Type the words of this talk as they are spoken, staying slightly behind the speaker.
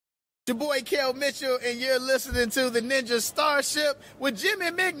your boy Kel Mitchell, and you're listening to the Ninja Starship with Jimmy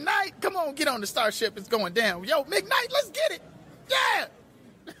McKnight. Come on, get on the Starship. It's going down. Yo, McKnight, let's get it. Yeah.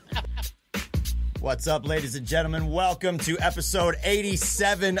 What's up, ladies and gentlemen? Welcome to episode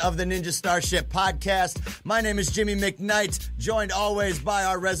 87 of the Ninja Starship podcast. My name is Jimmy McKnight, joined always by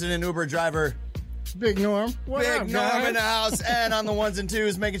our resident Uber driver, Big Norm. What Big up, Norm guys? in the house, and on the ones and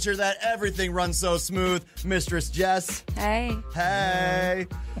twos, making sure that everything runs so smooth, Mistress Jess. Hey. Hey.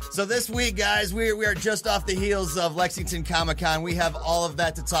 So this week, guys, we are just off the heels of Lexington Comic-Con. We have all of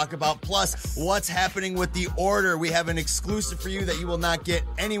that to talk about, plus what's happening with The Order. We have an exclusive for you that you will not get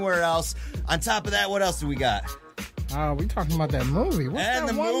anywhere else. On top of that, what else do we got? We talking about that movie. What's And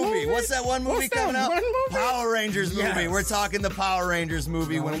that the one movie. What's that one movie coming out? Power Rangers movie. Yes. We're talking the Power Rangers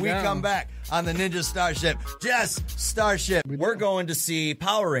movie when we come back on the Ninja Starship. Jess, Starship, we're going to see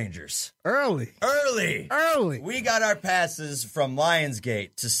Power Rangers. Early. We got our passes from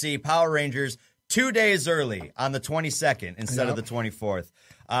Lionsgate to see Power Rangers 2 days early on the 22nd instead of the 24th.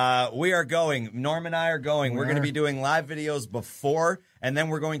 We are going. Norm and I are going. We're going to be doing live videos before, and then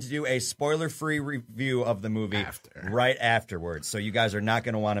we're going to do a spoiler-free review of the movie right afterwards. So you guys are not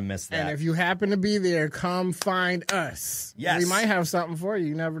going to want to miss that. And if you happen to be there, come find us. Yes. We might have something for you.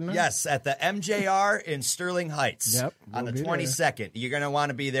 You never know. Yes, at the MJR in Sterling Heights. Yep, on the we'll be 22nd. You're going to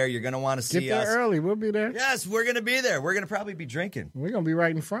want to be there. You're going to want to see Get there us. early. We'll be there. Yes, we're going to be there. We're going to probably be drinking. We're going to be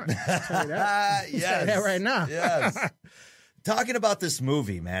right in front. I'll tell you that. Yes. Tell you that right now. Yes. Talking about this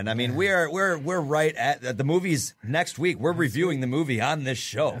movie, man. I mean, we're right at the movie's next week. We're reviewing the movie on this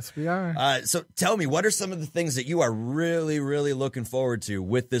show. Yes, we are. So tell me, what are some of the things that you are really, really looking forward to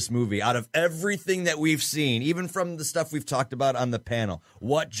with this movie? Out of everything that we've seen, even from the stuff we've talked about on the panel,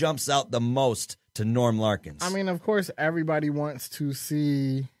 what jumps out the most to Norm Larkins? I mean, of course, everybody wants to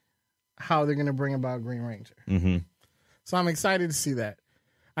see how they're going to bring about Green Ranger. Mm-hmm. So I'm excited to see that.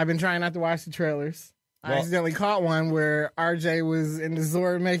 I've been trying not to watch the trailers. I accidentally caught one where RJ was in the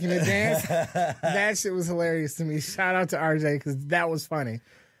Zord making a dance. That shit was hilarious to me. Shout out to RJ because that was funny.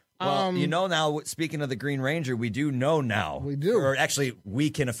 Well, you know now, speaking of the Green Ranger, we do know now. We do. Or actually, we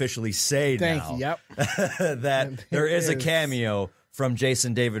can officially say Thank now you. Yep. that there is a cameo from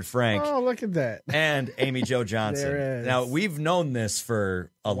Jason David Frank Oh, look at that. and Amy Jo Johnson. There is. Now, we've known this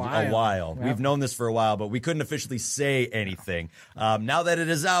for a while. Yep. We've known this for a while, but we couldn't officially say anything. Now that it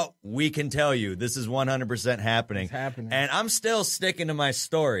is out, we can tell you this is 100% happening. It's happening. And I'm still sticking to my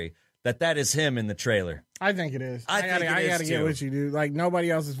story that is him in the trailer. I think it is. I gotta get with you, dude. Like, nobody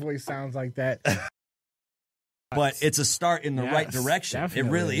else's voice sounds like that. But it's a start in the right Yes, direction. definitely.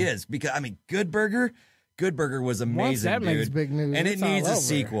 It really is. Because, I mean, Good Burger was amazing, Once that dude. makes big news, And it it's needs all a over.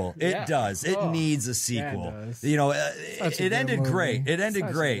 sequel. Yeah. It does. It Oh, needs a sequel. it does. You know, Such a it good ended movie. great. It ended Such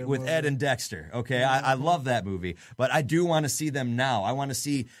a great good with movie. Ed and Dexter. Okay. I love that movie. But I do want to see them now. I want to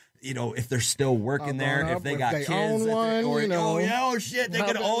see, you know, if they're still working there, if they got if they kids. own one, or, you know. oh shit, they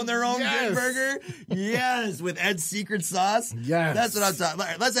could own their own Yes. Good Burger. Yes. With Ed's secret sauce. Yes. That's what I'm talking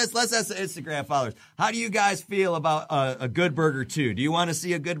about. Let's ask the Instagram followers. How do you guys feel about a Good Burger 2? Do you want to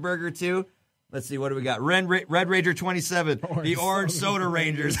see a Good Burger 2? Let's see, what do we got? Red Ranger 27, the Orange Soda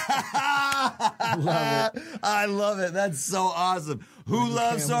Rangers. I love it. That's so awesome. Who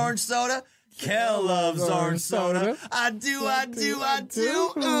loves orange soda? Kel loves orange soda. I do.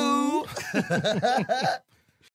 Ooh.